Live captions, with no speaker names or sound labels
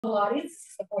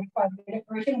Pilates, the 45-minute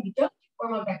version. We don't do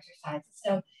warm-up exercises.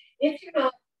 So if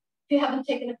you haven't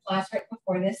taken a class right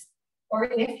before this, or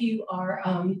if you are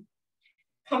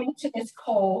coming to this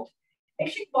cold, make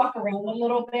sure you walk around a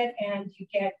little bit and you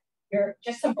get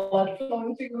just some blood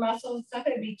flowing through your muscles. It's not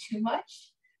going to be too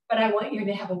much, but I want you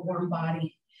to have a warm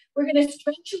body. We're going to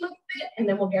stretch a little bit and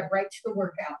then we'll get right to the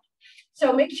workout.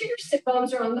 So make sure your sit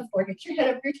bones are on the floor. Get your head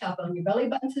over your tailbone, your belly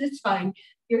button to the spine,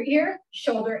 your ear,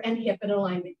 shoulder, and hip in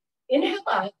alignment. Inhale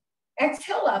up,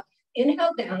 exhale up,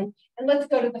 inhale down, and let's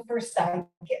go to the first side.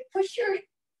 Push your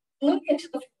glute into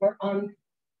the floor on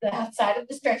the side of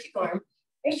the stretching arm.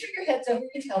 Make sure your head's over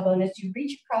your tailbone as you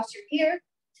reach across your ear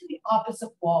to the opposite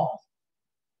wall.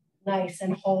 Nice,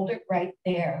 and hold it right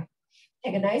there.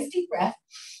 Take a nice deep breath,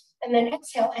 and then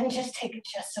exhale and just take it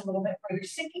just a little bit further,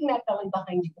 sinking that belly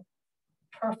behind you.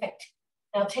 Perfect.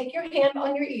 Now take your hand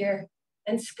on your ear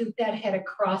and scoop that head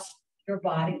across your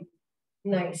body.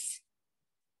 Nice.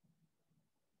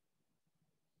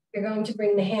 You're going to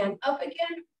bring the hand up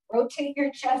again, rotate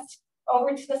your chest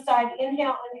over to the side,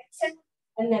 inhale and exhale,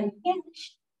 and then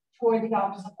hinge toward the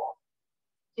opposite wall.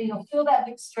 So you'll feel that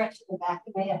big stretch in the back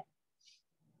of the head.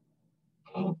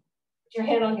 Put your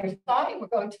hand on your thigh. We're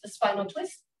going to the spinal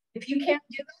twist. If you can't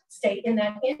do that, stay in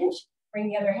that hinge. Bring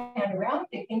the other hand around,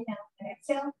 inhale and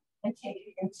exhale, and take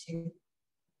it into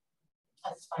a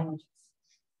spinal twist.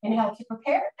 Inhale to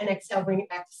prepare, and exhale, bring it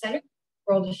back to center.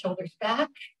 Roll the shoulders back,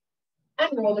 and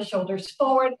roll the shoulders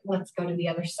forward. Let's go to the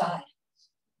other side.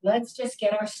 Let's just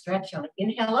get our stretch on.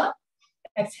 Inhale up,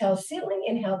 exhale ceiling,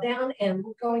 inhale down, and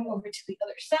we're going over to the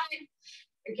other side.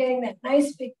 You're getting that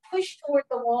nice big push toward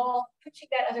the wall, pushing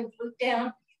that other glute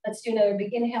down. Let's do another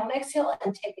big inhale and exhale,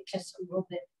 and take it just a little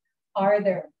bit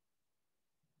farther.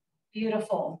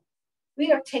 Beautiful.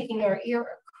 We are taking our ear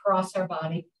across our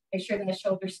body. Make sure that the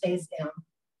shoulder stays down.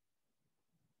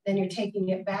 Then you're taking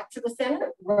it back to the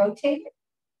center, rotate it.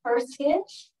 First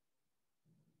hinge.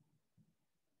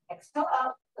 Exhale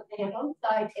out, put the hand on the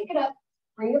side, take it up,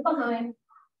 bring it behind,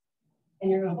 and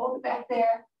you're going to hold it back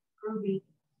there, groovy.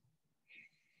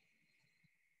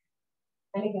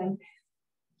 And again.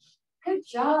 Good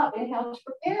job. Inhale to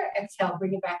prepare. Exhale,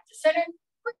 bring it back to center.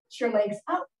 Put your legs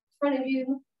out in front of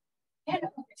you. Head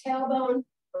up your tailbone.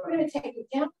 We're going to take it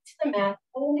down to the mat,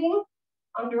 holding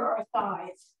under our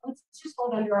thighs. Let's just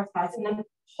hold under our thighs and then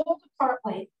hold apart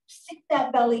leg. Stick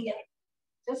that belly in.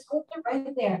 Just hold it right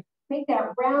there. Make that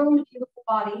round, beautiful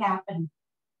body happen.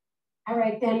 All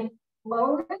right, then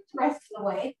lower it the rest of the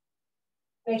way.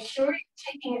 Make sure you're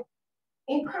taking it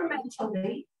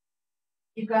incrementally.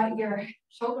 You've got your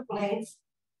shoulder blades,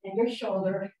 then your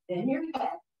shoulder, then your head.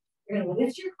 You're going to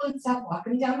lift your glutes up,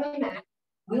 walking down the mat.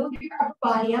 We'll get our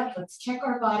body up. Let's check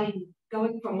our body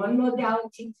going from one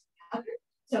modality to the other.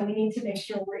 So we need to make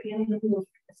sure we're in the move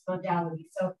for this modality.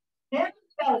 So head and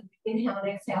belly, inhale and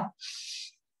exhale.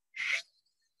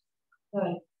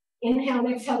 Good. Inhale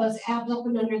and exhale those abs up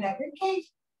and under that rib cage.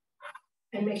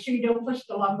 And make sure you don't push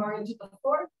the lumbar into the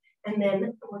floor. And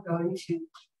then we're going to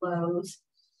close.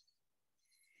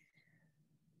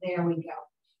 There we go.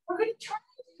 We're going to try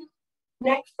to do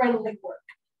neck-friendly work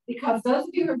because those of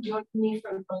you who are joining me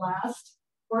from the last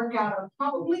workout are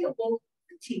probably a little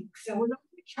fatigued. So we're not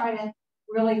going to try to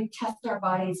really test our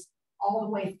bodies all the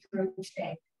way through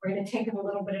today. We're going to take it a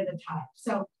little bit at a time.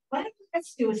 So what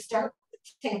let's do is start with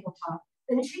the tabletop.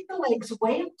 Then take the legs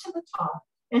way up to the top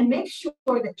and make sure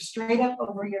that you're straight up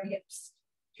over your hips.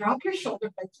 Drop your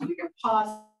shoulder, but keep your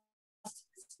paws.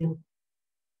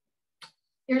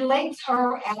 Your legs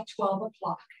are at 12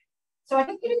 o'clock. So I'm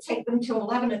going to take them to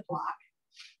 11 o'clock.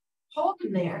 Hold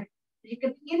them there. You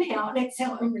can inhale and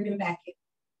exhale and bring them back in.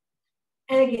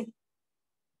 And again.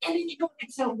 And then you go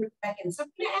exhale and bring them back in. So I'm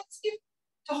going to ask you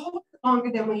to hold it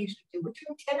longer than we usually do.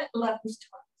 Between 10 and 11 is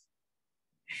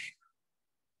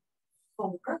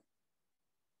 12. 4.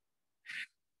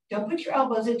 Don't put your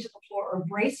elbows into the floor or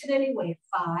brace in any way.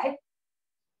 5.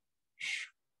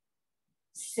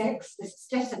 6, this is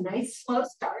just a nice slow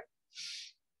start.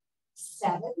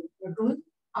 7, your glute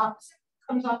opposite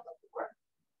comes off the floor.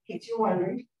 Get you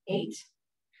wondering. 8,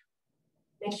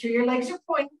 make sure your legs are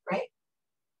pointed, right?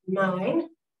 9,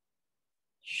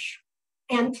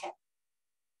 and 10.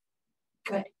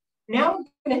 Good. Now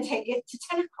we're going to take it to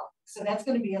 10 o'clock. So that's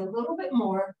going to be a little bit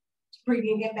more to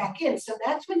bring it back in. So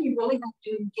that's when you really have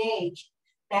to engage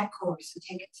that core. So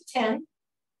take it to 10,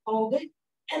 hold it,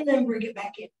 and then bring it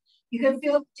back in. You can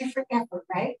feel different effort,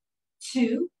 right?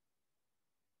 2,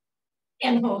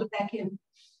 and hold it back in.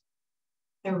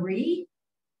 3,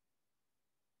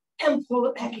 and pull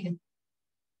it back in.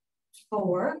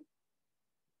 4,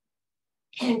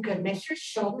 and good. Make sure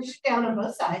shoulders are down on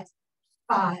both sides.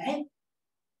 5,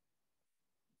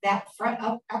 That front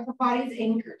upper body is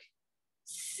anchored.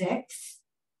 6.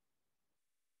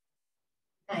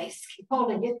 Nice. Keep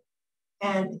holding it.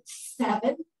 And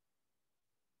 7.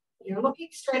 You're looking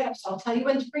straight up, so I'll tell you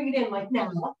when to bring it in, like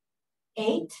now.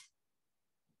 8.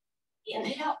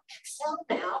 Inhale, exhale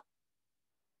now.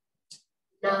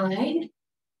 9.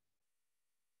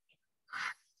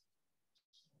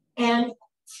 And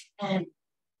 10.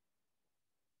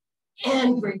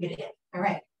 And bring it in. All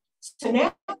right. So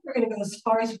now we're going to go as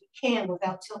far as we can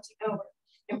without tilting over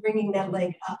and bringing that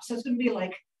leg up. So it's going to be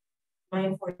like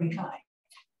 9:45.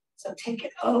 So take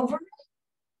it over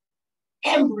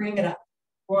and bring it up.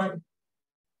 1.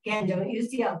 Again, don't use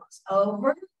the elbows.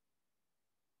 Over.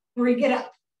 Bring it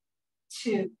up.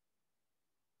 2.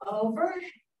 Over.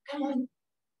 Come on.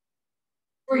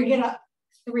 Bring it up.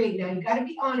 3. Now you got to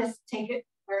be honest. Take it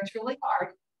where it's really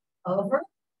hard. Over.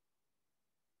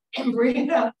 And bring it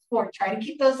up. 4. Try to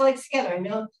keep those legs together. I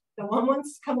know the one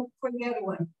wants to come up for the other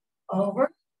one.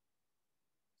 Over.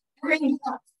 Bring it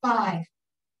up. 5.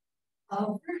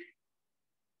 Over.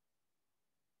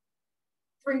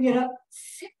 Bring it up.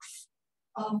 6.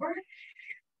 Over.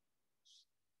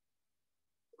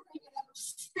 Bring it up.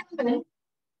 7.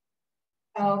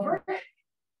 Over.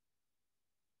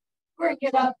 Bring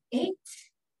it up. 8.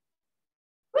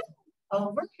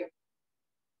 Over.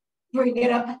 Bring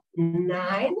it up.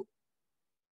 9.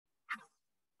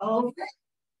 Over.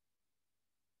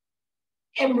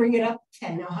 And bring it up.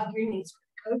 10. Now hug your knees.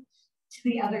 Go to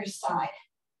the other side.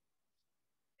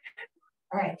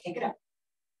 All right, take it up.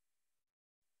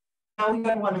 Now we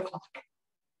go to 1 o'clock.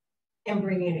 And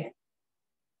bring it in.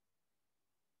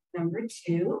 Number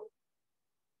 2.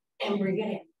 And bring it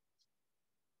in.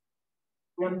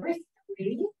 Number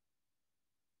 3.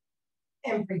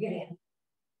 And bring it in.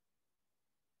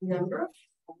 Number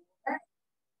 4.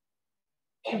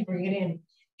 And bring it in.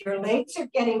 If your legs are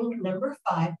getting, number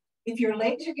 5, if your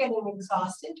legs are getting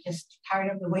exhausted, just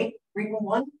tired of the weight, bring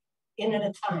 1 in at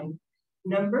a time.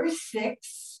 Number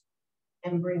 6,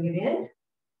 and bring it in.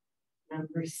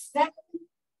 Number 7,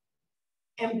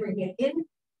 and bring it in.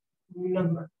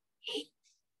 Number 8,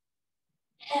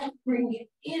 and bring it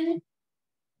in.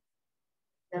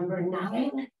 Number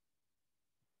 9,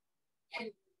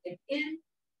 and bring it in.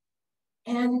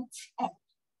 And 10.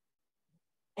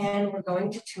 And we're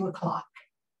going to 2 o'clock.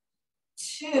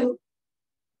 2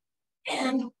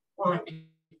 and 1.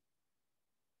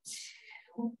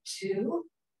 2,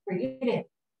 bring it in.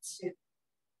 2,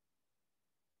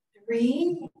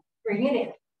 3, bring it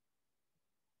in.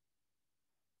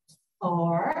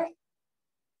 4,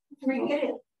 bring it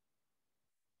in.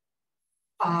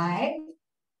 5,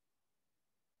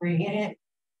 bring it in.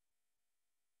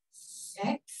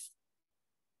 6,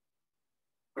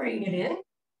 bring it in.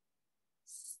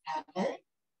 7,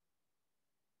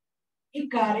 you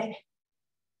got it.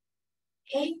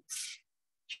 8,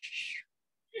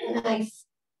 nice.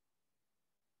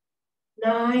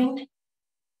 9,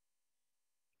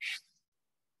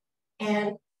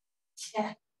 and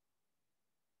 10.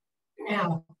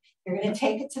 Now, you're going to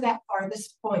take it to that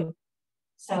farthest point.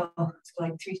 So let's go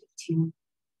like 3:15.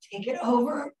 Take it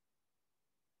over.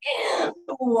 And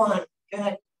 1.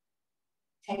 Good.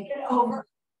 Take it over.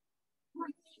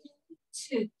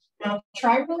 2. Now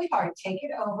try really hard. Take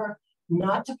it over.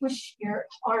 Not to push your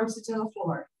arms into the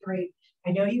floor. 3.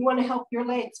 I know you want to help your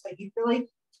legs, but you really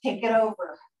take it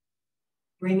over.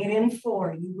 Bring it in.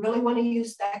 4. You really want to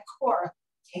use that core.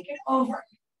 Take it over.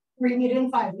 Bring it in.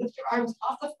 5. Lift your arms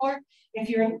off the floor. If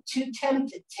you're too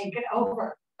tempted, take it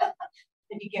over.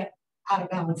 Then you get out of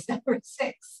balance. Number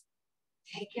 6.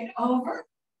 Take it over.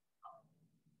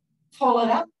 Pull it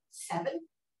up. 7.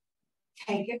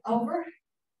 Take it over.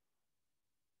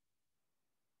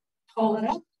 Pull it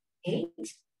up. 8.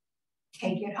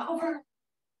 Take it over.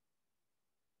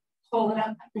 Pull it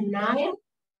up. 9.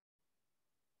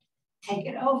 Take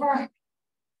it over.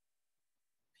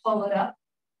 Pull it up.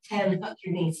 10. Hook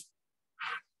your knees.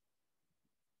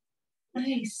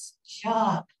 Nice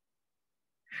job.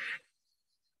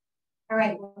 All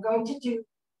right, we're going to do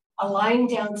a lying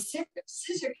down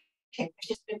scissor kick,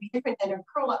 which is going to be different than a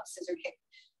curl up scissor kick.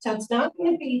 So it's not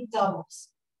going to be doubles.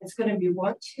 It's going to be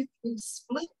 1, 2, 3,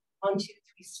 split, 1, 2, 3,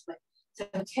 split. So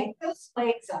take those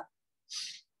legs up.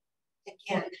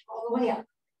 Again, all the way up.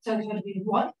 So it's going to be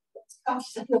 1,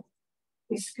 so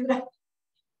we scoot up.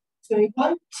 It's going to be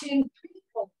 1, 2, 3,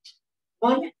 hold.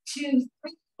 1, 2,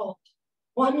 3, hold.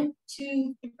 1,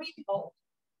 2, 3, hold.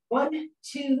 1,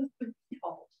 2, 3,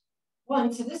 hold.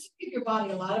 1. So this will give your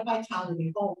body a lot of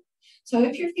vitality. Hold. So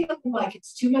if you're feeling like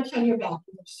it's too much on your back,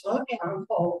 you slow down,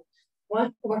 hold.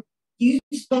 1, or use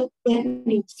split bend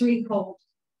knees, 3, hold.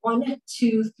 1,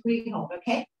 2, 3, hold.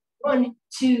 Okay. 1,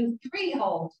 2, 3,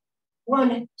 hold.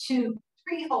 1, 2,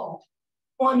 3, hold.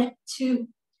 1, 2,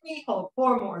 3, hold.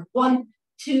 4 more. 1,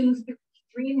 2,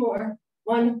 3 more.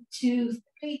 1, 2,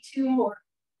 3, 2 more.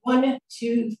 1,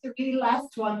 2, 3,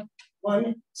 last one.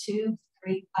 1, 2,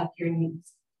 3, up your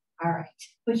knees. All right,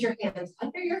 put your hands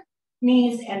under your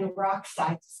knees and rock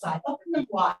side to side. Open them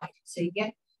wide so you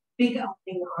get big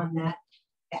opening on that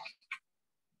back.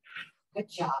 Good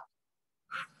job.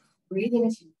 Breathe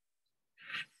into.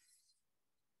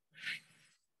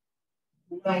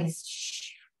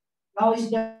 Nice. You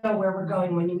always know where we're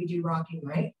going when we do rocking,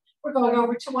 right? We're going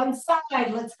over to one side.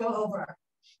 Let's go over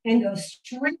and go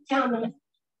straight down the middle.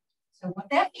 So what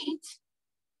that means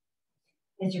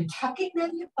is you're tucking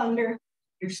them under,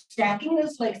 you're stacking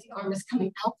those legs, the arm is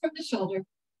coming out from the shoulder,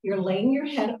 you're laying your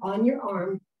head on your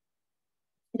arm,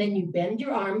 then you bend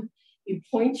your arm, you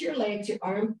point your legs, your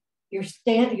arm,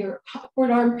 your upward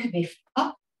arm could be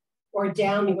up or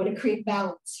down. You want to create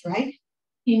balance, right?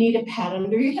 You need a pad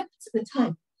under your hips at the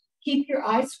time. Keep your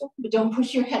eyes forward, but don't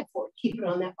push your head forward. Keep it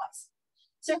on that bus.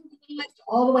 So lift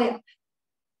all the way up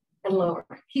and lower.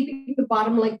 Keeping the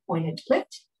bottom leg pointed.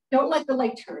 Lift. Don't let the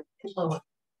leg turn and lower.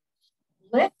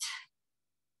 Lift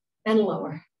and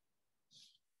lower.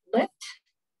 Lift.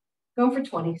 Go for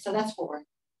 20. So that's 4.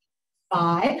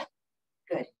 5.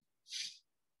 Good.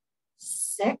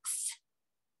 6.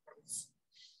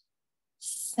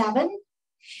 7.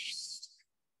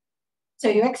 So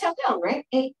you exhale down, right?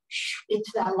 8.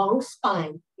 Into that long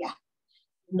spine. Yeah.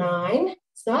 9.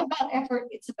 It's not about effort.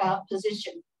 It's about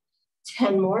position.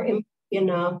 10 more in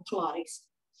Pilates.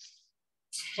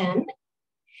 10.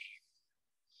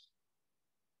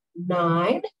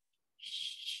 9.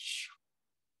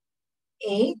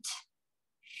 8.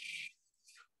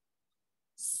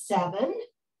 7.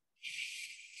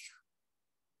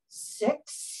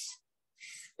 6.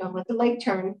 Don't let the leg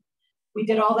turn. We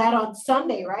did all that on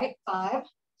Sunday, right? 5.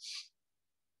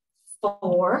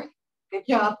 4. Good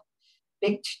job.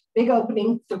 Big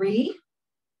opening. 3.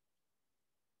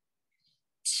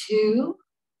 2.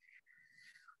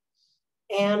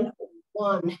 And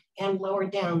 1. And lower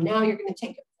down. Now you're going to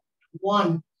take it.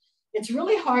 1. It's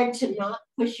really hard to not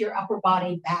push your upper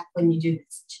body back when you do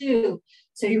this. 2.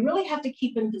 So you really have to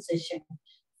keep in position.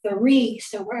 3.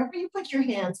 So wherever you put your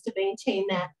hands to maintain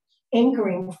that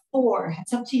anchoring. 4.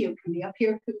 It's up to you. It can be up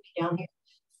here. It could be down here.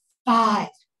 5.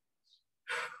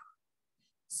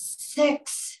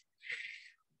 6.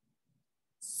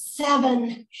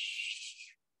 7.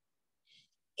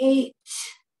 8.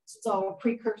 This is all a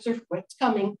precursor for what's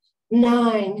coming.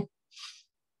 9.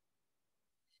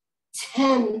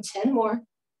 10. 10 more.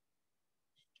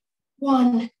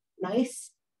 1.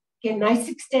 Nice. Get nice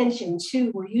extension.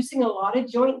 2. We're using a lot of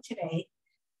joint today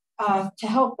to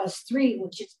help us. 3,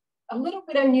 which is a little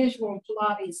bit unusual in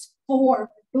Pilates. 4,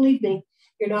 believe me,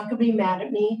 you're not going to be mad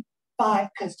at me. 5,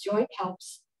 because joint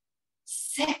helps.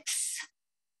 6,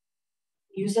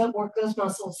 use up, work those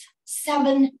muscles.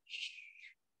 7,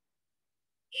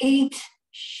 8,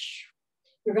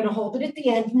 you're going to hold it at the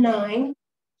end. 9,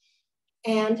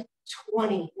 and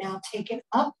 20. Now take it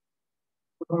up,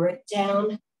 lower it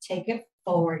down, take it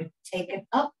forward. Take it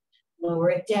up, lower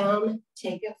it down,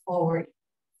 take it forward.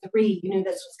 3, you knew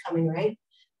this was coming, right?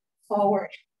 Forward.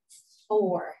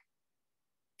 4,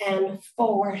 and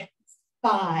forward.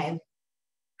 5,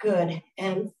 good,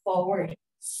 and forward.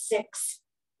 6,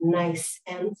 nice,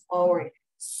 and forward.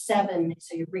 7,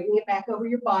 so you're bringing it back over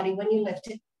your body when you lift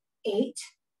it. 8,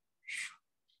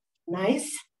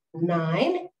 nice.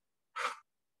 9,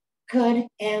 good,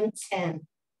 and 10.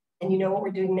 And you know what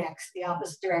we're doing next, the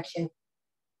opposite direction.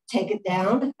 Take it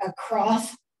down,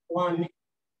 across. 1,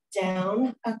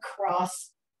 down,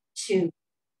 across. 2,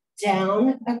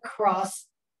 down, across.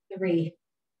 3,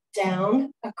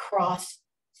 down, across.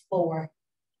 4,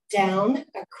 down,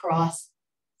 across.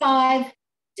 5,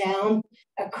 down,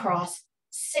 across.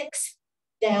 6,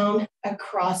 down,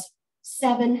 across.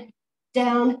 7,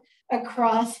 down,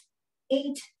 across.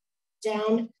 8,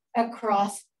 down,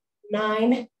 across.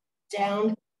 9,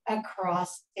 down,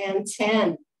 across. And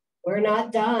 10. We're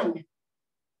not done.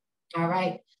 All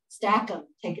right, stack them.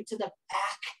 Take it to the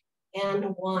back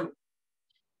and 1.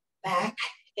 Back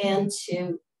and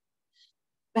 2.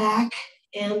 Back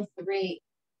and 3.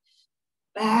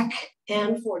 Back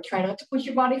and 4. Try not to push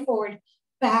your body forward.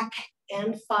 Back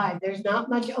and 5. There's not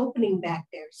much opening back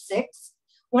there. 6.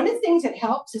 One of the things that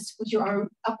helps is with your arm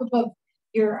up above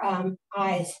your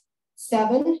eyes.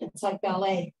 7, it's like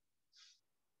ballet.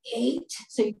 8,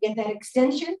 so you get that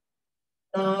extension.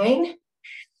 9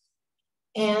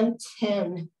 and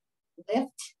 10.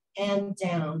 Lift and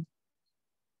down.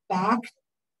 Back,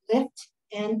 lift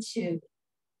and 2.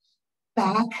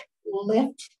 Back,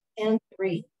 lift, and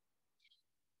 3.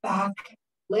 Back,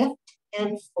 lift,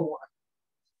 and 4.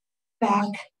 Back,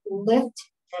 lift,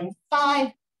 and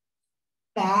 5.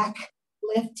 Back,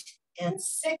 lift, and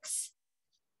 6.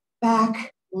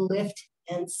 Back, lift,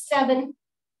 and 7.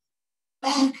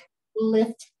 Back,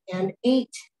 lift, and 8.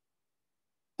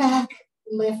 Back,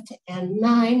 lift, and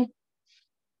 9.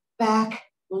 Back,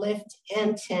 lift,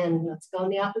 and 10. Let's go in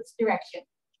the opposite direction.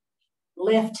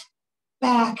 Lift,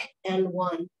 back, and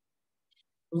 1.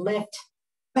 Lift,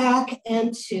 back,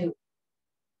 and 2.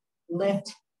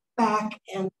 Lift, back,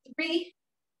 and 3.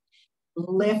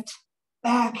 Lift,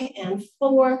 back, and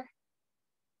 4.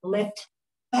 Lift,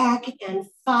 back, and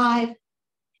 5.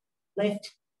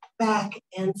 Lift, back,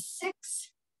 and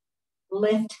 6.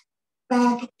 Lift,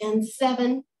 back, and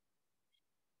 7.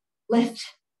 Lift,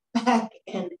 back,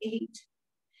 and 8.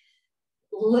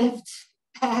 Lift,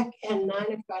 back, and 9. I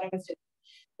forgot I was doing.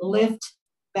 Lift,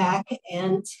 back,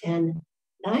 and 10.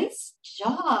 Nice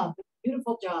job.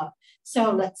 Beautiful job.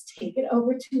 So let's take it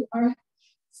over to our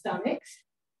stomachs.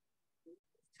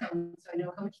 So I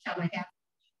know how much time I have.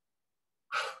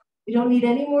 We don't need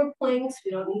any more planks.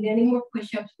 We don't need any more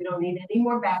push-ups. We don't need any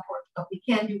more back work, but we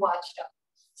can do watch up.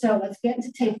 So let's get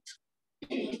into table.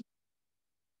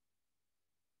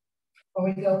 Or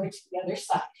we go over to the other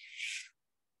side.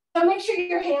 So make sure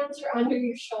your hands are under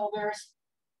your shoulders.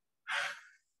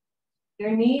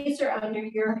 Your knees are under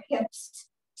your hips.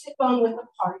 Sit bone width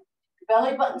apart. Your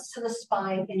belly button's to the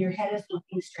spine and your head is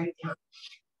looking straight down.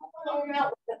 Put one arm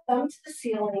out with the thumb to the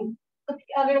ceiling. Put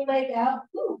the other leg out.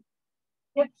 Ooh.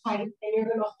 Hip height. And you're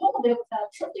going to hold it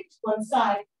without tilting to one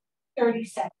side 30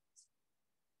 seconds.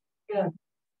 Good.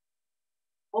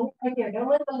 Hold it right here. Don't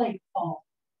let the leg fall.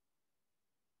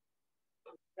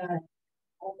 Good.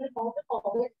 Hold it, hold it,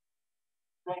 hold it.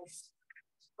 Nice.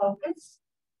 Focus.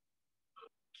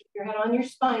 Keep your head on your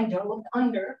spine. Don't look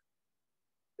under.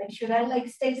 Make sure that leg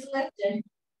stays lifted.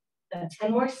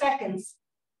 10 more seconds.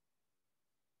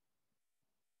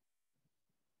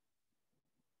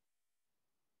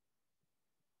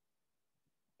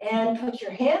 And put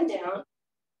your hand down.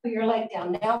 Put your leg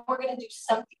down. Now we're going to do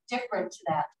something different to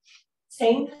that.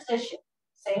 Same position.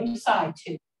 Same side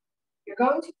too. You're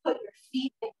going to put your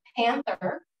feet in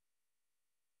panther.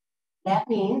 That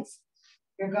means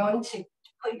you're going to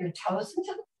put your toes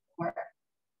into the floor.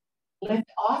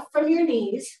 Lift off from your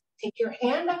knees. Take your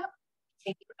hand up.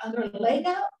 Take your other leg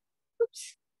up.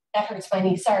 Oops, that hurts my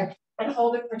knee, sorry. And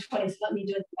hold it for 20. So let me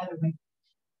do it the other way.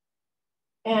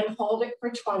 And hold it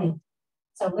for 20.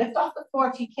 So lift off the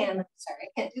floor if you can. Sorry,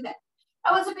 I can't do that.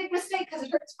 That was a big mistake because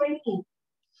it hurts my knee.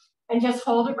 And just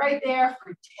hold it right there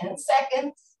for 10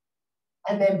 seconds.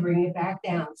 And then bring it back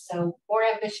down. So more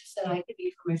ambitious than I could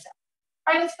be for myself.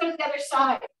 All right, let's go to the other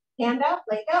side. Hand up,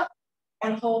 leg up,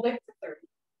 and hold it for 30.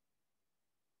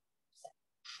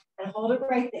 And hold it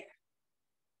right there.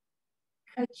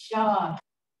 Good job.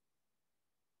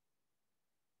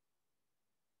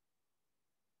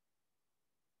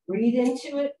 Breathe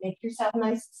into it. Make yourself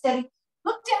nice and steady.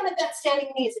 Look down at that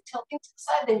standing knee. Is it tilting to the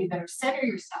side? Then you better center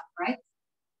yourself, right?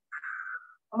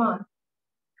 Come on.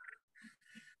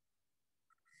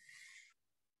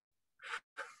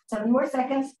 7 more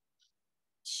seconds.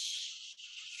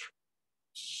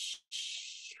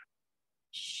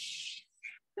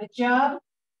 Good job.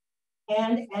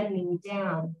 And ending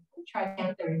down. Try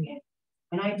panther again.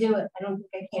 When I do it, I don't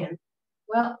think I can.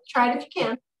 Well, try it if you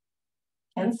can.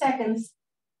 10 seconds.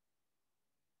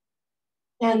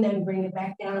 And then bring it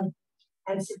back down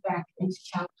and sit back into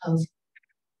child pose.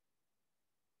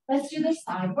 Let's do the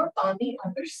side work on the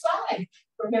other side.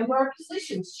 Remember our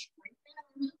positions.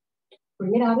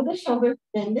 Bring it out of the shoulder,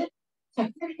 bend it, tuck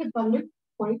your hip under,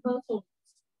 point both shoulders.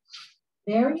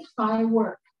 Very high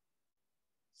work.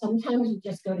 Sometimes you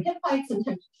just go to hip height,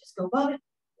 sometimes you just go above it.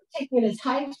 We're taking it as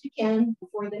high as we can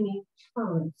before the knee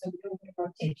turns, so we don't get a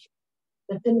rotation.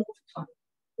 Lift the knee for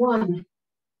 20. 1,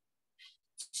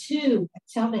 2,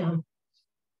 exhale down.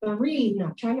 3,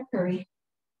 not trying to hurry.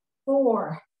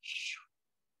 4,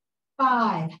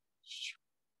 5,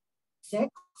 6,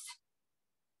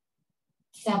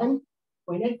 7,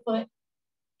 pointed foot,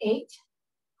 8,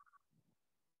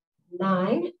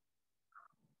 9,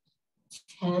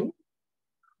 10,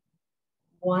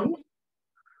 1,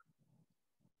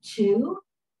 2,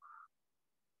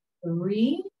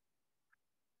 3,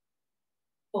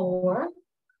 4,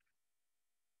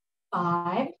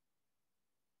 5,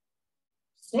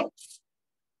 6,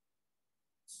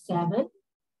 7,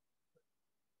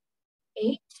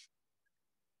 8,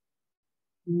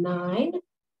 9,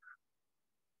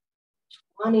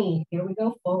 20. Here we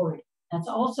go forward. That's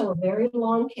also a very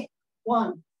long kick.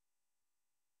 1.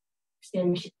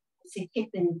 Stand say kick,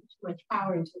 then you put too much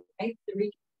power into it, right?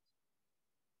 3,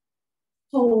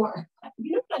 4.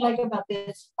 You know what I like about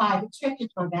this? 5, it stretches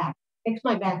my back. Makes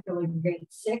my back really great.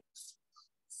 6,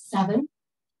 7,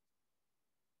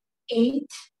 8,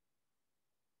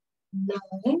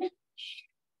 9,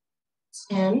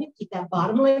 10. Keep that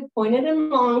bottom leg pointed and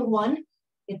long. 1.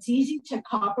 It's easy to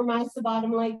compromise the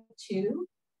bottom leg. 2,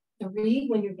 3,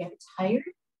 when you're getting tired.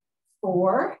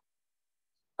 4,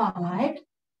 5,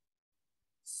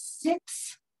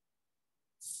 6,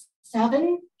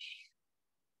 7,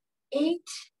 8,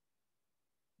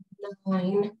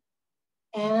 9,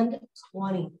 and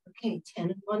 20. Okay, 10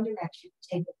 in one direction.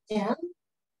 Take it down,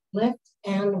 lift,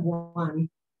 and 1.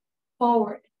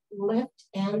 Forward, lift,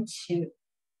 and 2.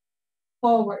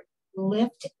 Forward,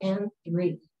 lift, and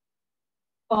 3.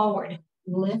 Forward,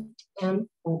 lift, and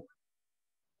 4.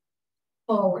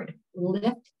 Forward,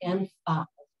 lift, and 5.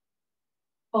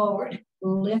 Forward,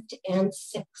 lift, and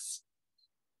 6.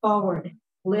 Forward,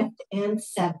 lift, and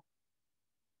 7.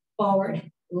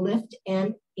 Forward, lift,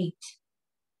 and 8.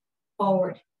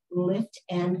 Forward, lift,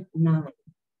 and 9.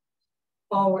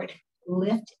 Forward,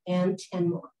 lift, and 10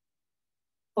 more.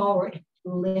 Forward,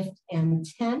 lift, and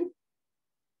 10.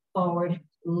 Forward,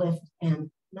 lift, and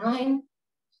 9.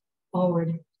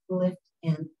 Forward, lift,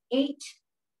 and 8.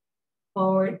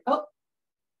 Forward, oh,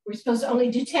 we're supposed to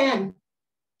only do 10.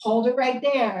 Hold it right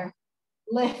there.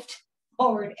 Lift,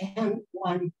 forward, and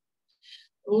 1.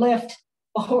 Lift,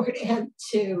 forward, and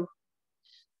 2.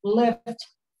 Lift,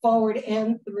 forward,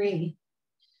 and 3.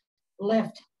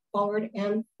 Lift, forward,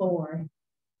 and 4.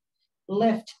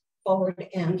 Lift, forward,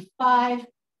 and 5.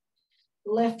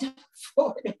 Lift,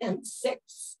 forward, and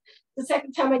 6. The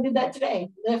second time I did that today.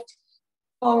 Lift,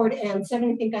 forward, and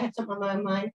 7. I think I had something on my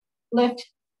mind. Lift,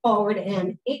 forward,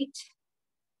 and 8.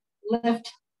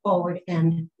 Lift, forward,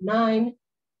 and 9.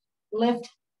 Lift,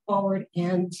 forward,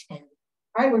 and 10.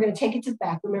 All right, we're going to take it to the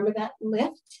back. Remember that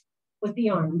lift with the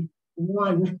arm.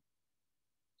 1,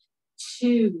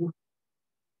 2,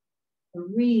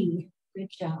 3. Good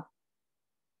job.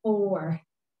 4,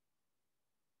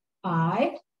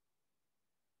 5,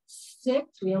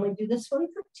 6. We only do this one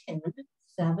for 10.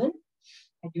 7.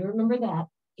 I do remember that.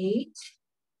 8,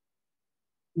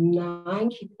 9.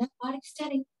 Keep that body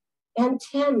steady. And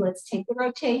 10. Let's take the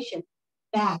rotation.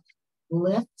 Back,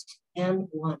 lift, and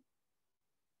 1.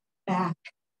 Back,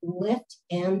 lift,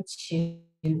 and 2.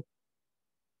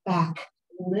 Back,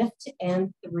 lift,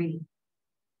 and 3.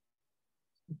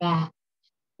 Back,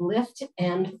 lift,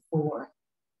 and 4.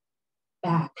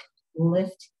 Back,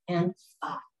 lift, and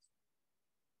 5.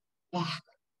 Back,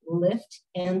 lift,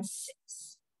 and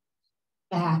 6.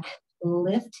 Back,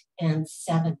 lift, and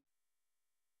 7.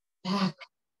 Back,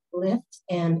 lift,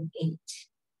 and 8.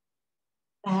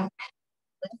 Back,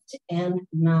 lift, and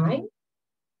 9.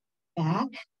 Back,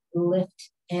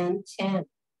 lift, and 10.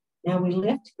 Now we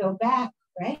lift, go back,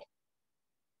 right?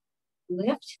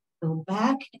 Lift, go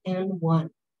back, and 1.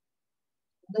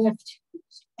 Lift,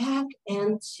 reach back,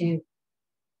 and 2.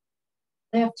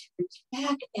 Lift, reach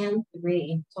back, and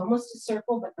 3. It's almost a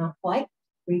circle, but not quite.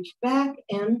 Reach back,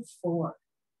 and 4.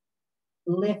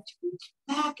 Lift, reach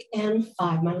back, and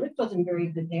 5. My lift wasn't very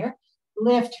good there.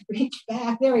 Lift, reach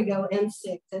back, there we go, and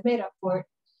 6. I made up for it.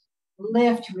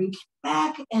 Lift, reach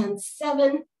back, and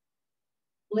 7.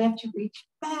 Lift, reach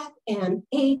back, and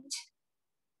 8.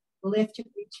 Lift,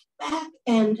 reach back,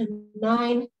 and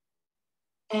 9.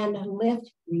 And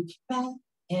lift, reach back,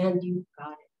 and you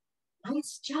got it.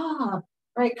 Nice job.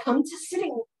 All right, come to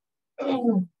sitting.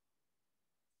 How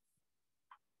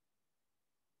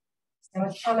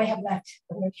much time I have left?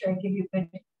 I'll make sure I give you a good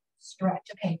stretch.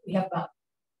 Okay, we have about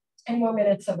 10 more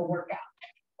minutes of a workout.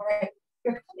 All right,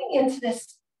 you're coming into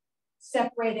this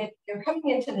separated, you're coming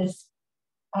into this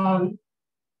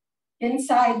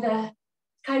inside the,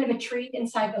 kind of a treat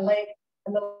inside the leg,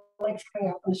 and the leg's coming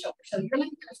out from the shoulder. So your leg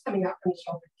is coming out from the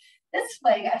shoulder. This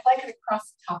leg, I'd like it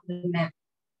across the top of the mat,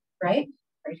 right?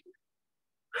 Right here.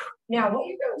 Now, what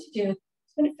you're going to do,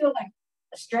 it's going to feel like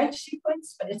a stretch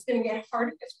sequence, but it's going to get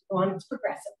harder as we go on. It's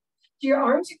progressive. So your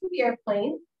arms are going to be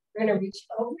airplane. You're going to reach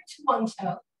over to one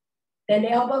toe. Then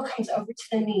the elbow comes over to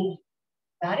the knee.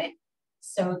 Got it?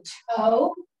 So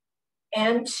toe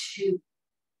and 2.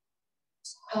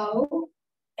 Toe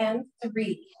and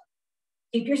 3.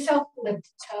 Keep yourself lift.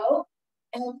 Toe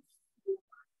and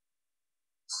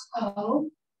 4. Toe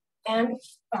and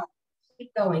 5.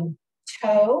 Keep going.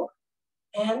 Toe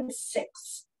and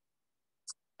 6.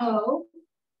 Toe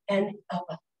and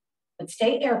elbow. But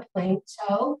stay airplane.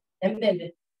 Toe and bend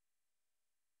it.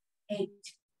 8.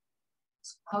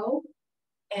 Toe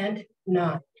and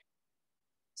 9.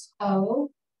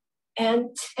 Toe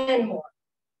and 10 more.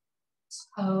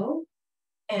 toe,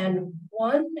 and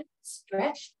 1,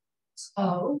 stretch,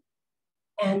 toe,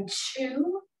 and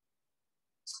 2,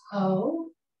 toe,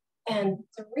 and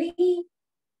 3,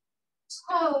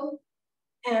 toe,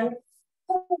 and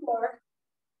 4,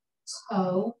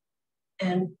 toe,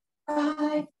 and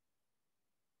 5,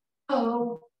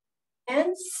 toe,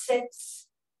 and 6,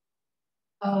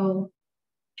 toe,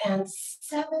 and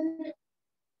 7,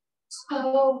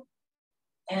 toe,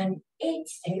 and 8,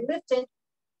 stay lifted,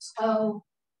 toe,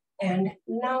 and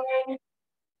 9,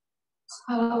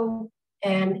 toe,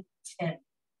 and 10.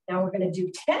 Now we're going to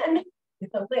do 10 with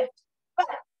a lift, but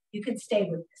you can stay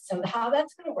with this. So how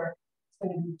that's going to work, it's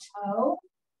going to be toe,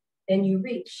 then you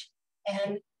reach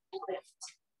and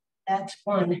lift. That's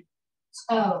 1,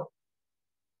 toe,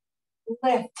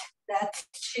 lift, that's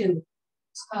 2,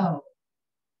 toe,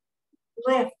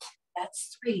 lift,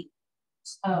 that's 3,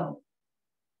 toe,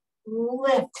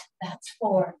 lift, that's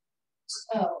 4,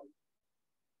 toe,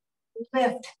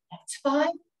 lift, that's 5,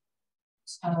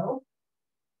 toe,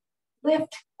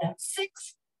 lift, that's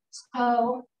 6,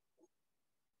 toe,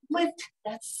 lift,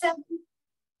 that's 7,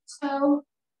 toe,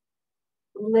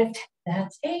 lift,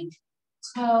 that's 8,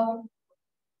 toe,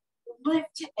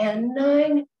 lift, and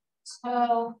 9,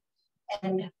 toe,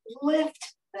 and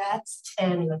lift, that's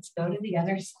 10. Let's go to the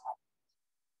other side.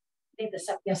 I made this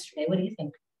up yesterday. What do you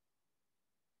think?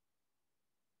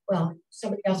 Well,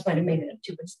 somebody else might have made it up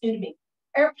too, but it's new to me.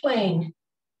 Airplane,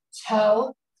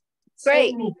 toe.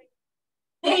 Great.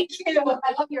 Thank you.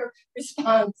 I love your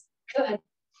response. Good.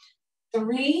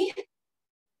 3.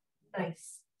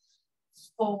 Nice.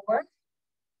 4.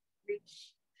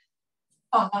 Reach.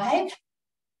 5.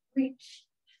 Reach.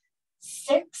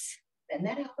 6. Bend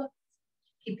that out.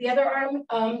 Keep the other arm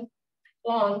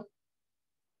long.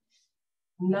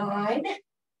 9.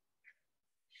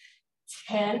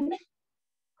 10.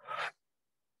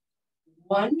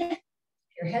 1.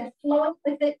 Your head flowing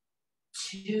with it.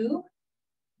 2.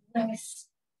 Nice.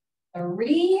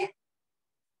 3.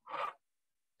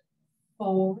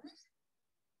 4.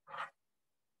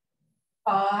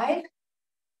 5.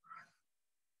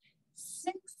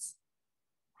 6.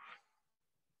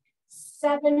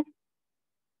 7.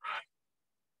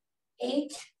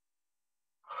 8.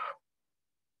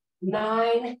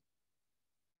 9.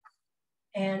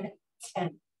 And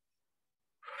 10.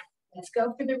 Let's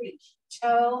go for the reach.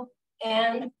 Toe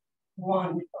and 1.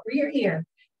 Over your ear.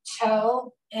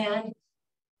 Toe and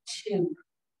 2.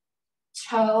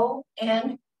 Toe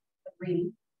and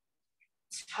 3.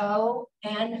 Toe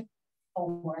and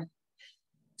 4.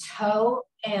 Toe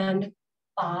and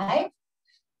 5.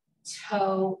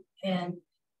 Toe and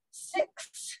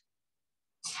 6.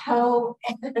 Toe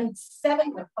and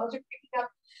 7. My toes are picking up.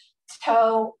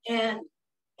 Toe and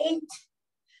 8.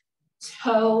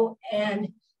 Toe and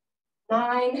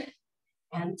 9.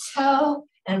 And toe.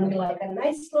 And we like a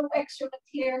nice little extra lift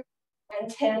here. And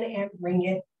 10 and bring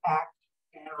it back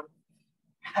down.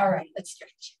 All right, let's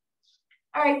stretch.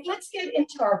 All right, let's get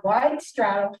into our wide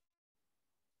straddle.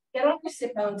 Get on your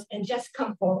sit bones and just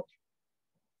come forward.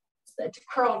 So to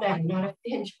curl down, not a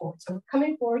hinge forward. So we're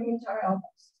coming forward into our elbows.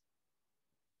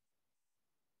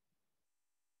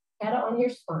 Head on your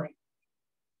spine.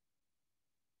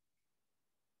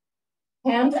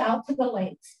 Hands out to the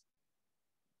legs.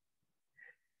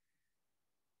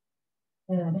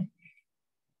 Good.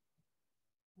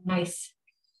 Nice.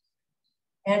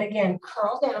 And again,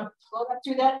 curl down, pull up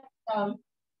through that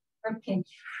rib cage.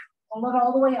 Pull it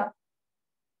all the way up.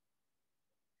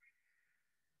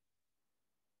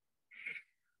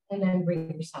 And then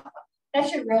bring yourself up. That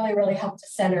should really, really help to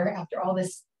center after all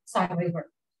this sideways work.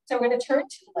 So we're going to turn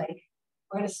to the leg.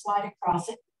 We're going to slide across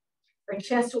it. Our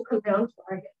chest will come down to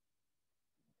our hip.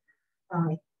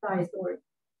 Thighs forward.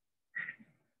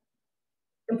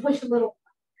 And push a little.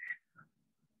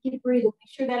 Keep breathing. Make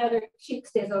sure that other cheek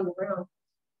stays on the ground.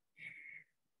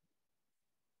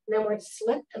 And then we're going to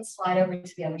slip and slide over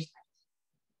to the other side.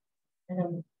 And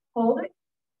then hold it.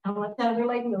 And let that other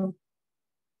leg move.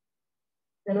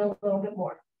 Then a little bit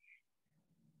more.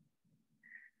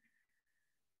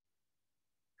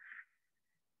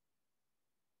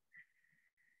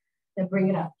 Then bring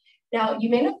it up. Now, you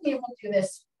may not be able to do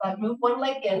this, but move one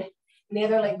leg in and the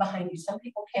other leg behind you. Some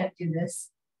people can't do this.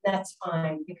 That's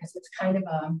fine because it's kind of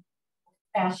a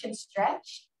fashion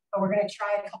stretch, but we're going to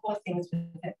try a couple of things with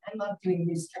it. I love doing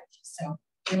these stretches. So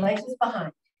your legs is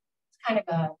behind. It's kind of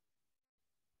a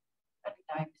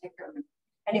dive kicker.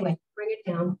 Anyway, bring it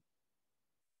down.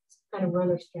 It's kind of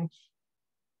runner stretch,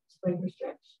 sprinter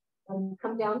stretch. And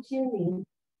come down to your knee.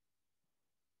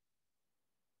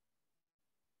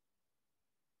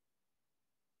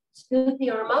 Scoot the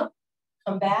arm up,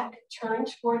 come back, turn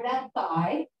toward that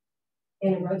thigh,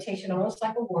 in a rotation, almost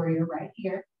like a warrior right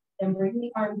here. Then bring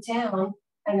the arm down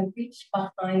and reach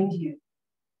behind you.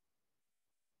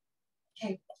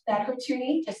 Okay, if that hurts your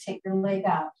knee, just take your leg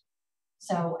out.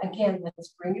 So again,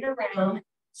 let's bring it around,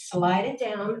 slide it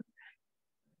down,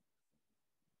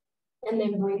 and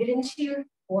then bring it into your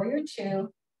warrior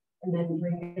two, and then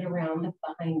bring it around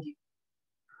behind you.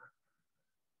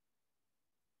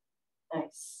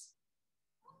 Nice.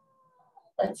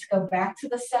 Let's go back to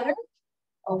the center.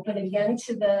 Open again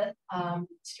to the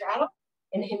straddle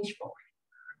and hinge forward.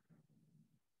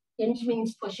 Hinge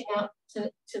means pushing out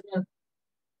to the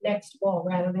next wall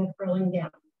rather than curling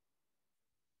down.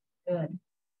 Good.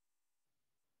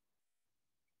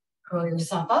 Curl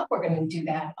yourself up. We're going to do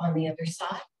that on the other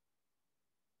side.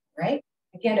 Right?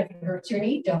 Again, if it hurts your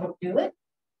knee, don't do it.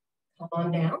 Come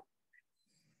on down.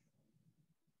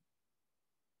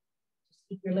 Just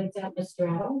keep your legs out in the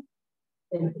straddle.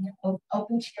 Then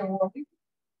open to your warrior.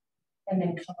 And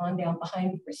then come on down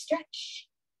behind for a stretch.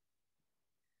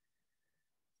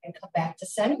 And come back to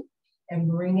center and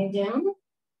bring it down.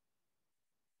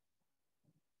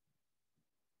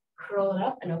 Curl it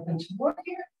up and open to warrior.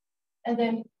 And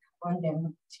then come on down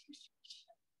to your stretch.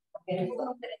 Get a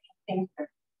little bit of anything here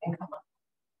and come up.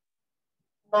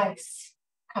 Nice.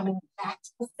 Coming back to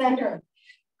the center.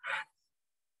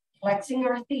 Flexing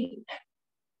our feet.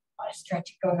 A lot of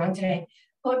stretching going on today.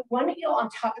 Put one heel on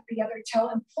top of the other toe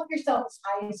and pull yourself as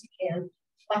high as you can.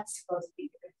 Flex those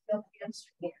feet. Feel the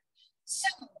hamstring here. So,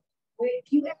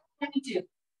 if you ever want to do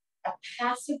a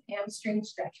passive hamstring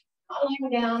stretch, you're not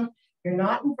lying down, you're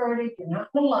not inverted, you're not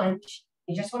in a lunge,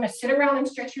 you just want to sit around and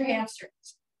stretch your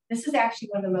hamstrings. This is actually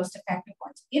one of the most effective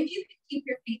ones. If you can keep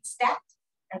your feet stacked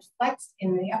and flexed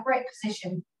in the upright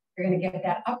position, you're going to get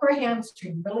that upper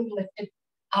hamstring really lifted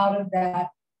out of that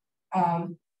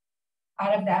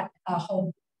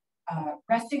whole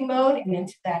resting mode and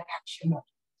into that action mode.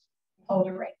 Hold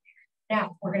it right there.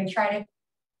 Now, we're going to try to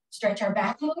stretch our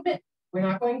back a little bit. We're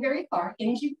not going very far.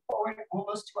 Hinging forward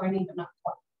almost to our knee, but not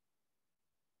far.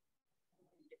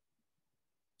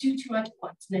 Do too much at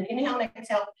once. And then inhale and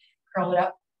exhale, curl it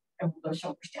up, and we'll go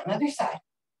shoulders down. Other side.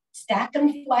 Stack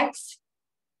and flex.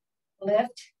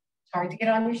 Lift. It's hard to get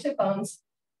on your sit bones.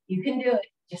 You can do it.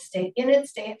 Just stay in it,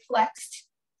 stay it flexed.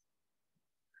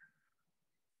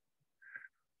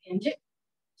 Hinge it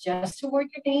just toward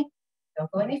your knee.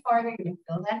 Don't go any farther. You're going to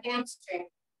feel that hamstring.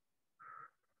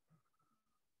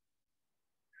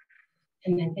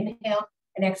 And then inhale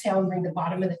and exhale and bring the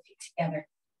bottom of the feet together.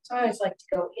 So I always like to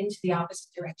go into the opposite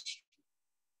direction.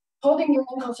 Holding your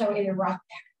ankles are going to rock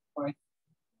back and forth.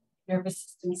 Nervous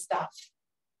system stuff,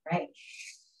 right?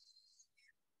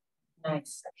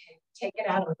 Nice. Okay, take it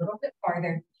out a little bit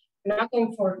farther. You're not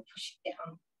going forward, push it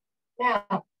down. Now,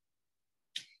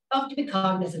 you have to be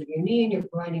cognizant of your knee and your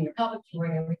groin and your pelvic floor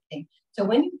and everything. So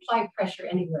when you apply pressure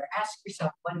anywhere, ask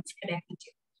yourself what it's connected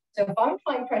to. So if I'm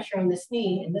applying pressure on this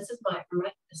knee, and this is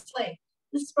this leg,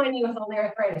 this is my knee with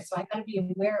arthritis, so I got to be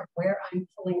aware of where I'm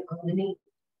pulling on the knee.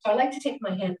 So I like to take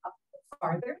my hand up a bit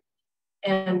farther.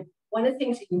 And one of the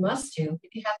things that you must do,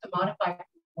 if you have to modify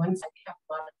one side, you have to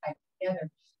modify the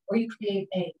other, or you create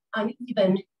a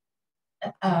uneven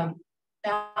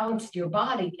balance to your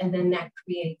body, and then that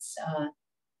creates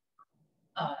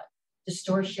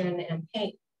distortion and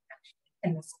pain.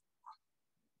 And that's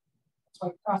why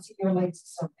crossing your legs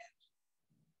is so bad.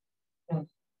 So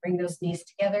bring those knees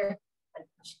together and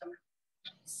push them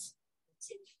out. Nice.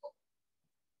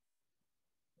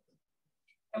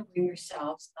 And bring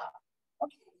yourselves up.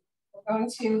 Okay, we're going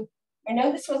to, I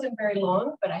know this wasn't very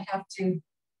long, but I have to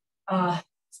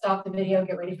stop the video,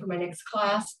 get ready for my next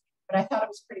class. But I thought it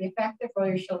was pretty effective. Roll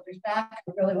your shoulders back.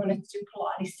 I really wanted to do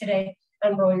Pilates today.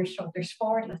 And roll your shoulders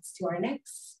forward. Let's do our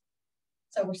next.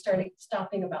 So we're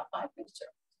stopping about 5 minutes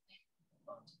early.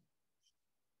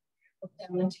 Look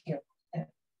down into here.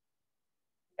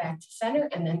 Back to center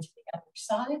and then to the other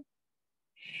side.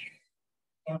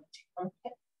 Down to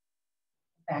armpit.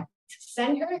 Back to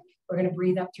center. We're going to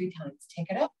breathe up 3 times.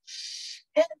 Take it up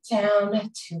and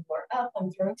down. 2 more up. I'm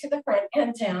throwing to the front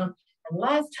and down. And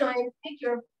last time, thank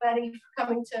you everybody for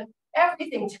coming to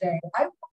everything today. I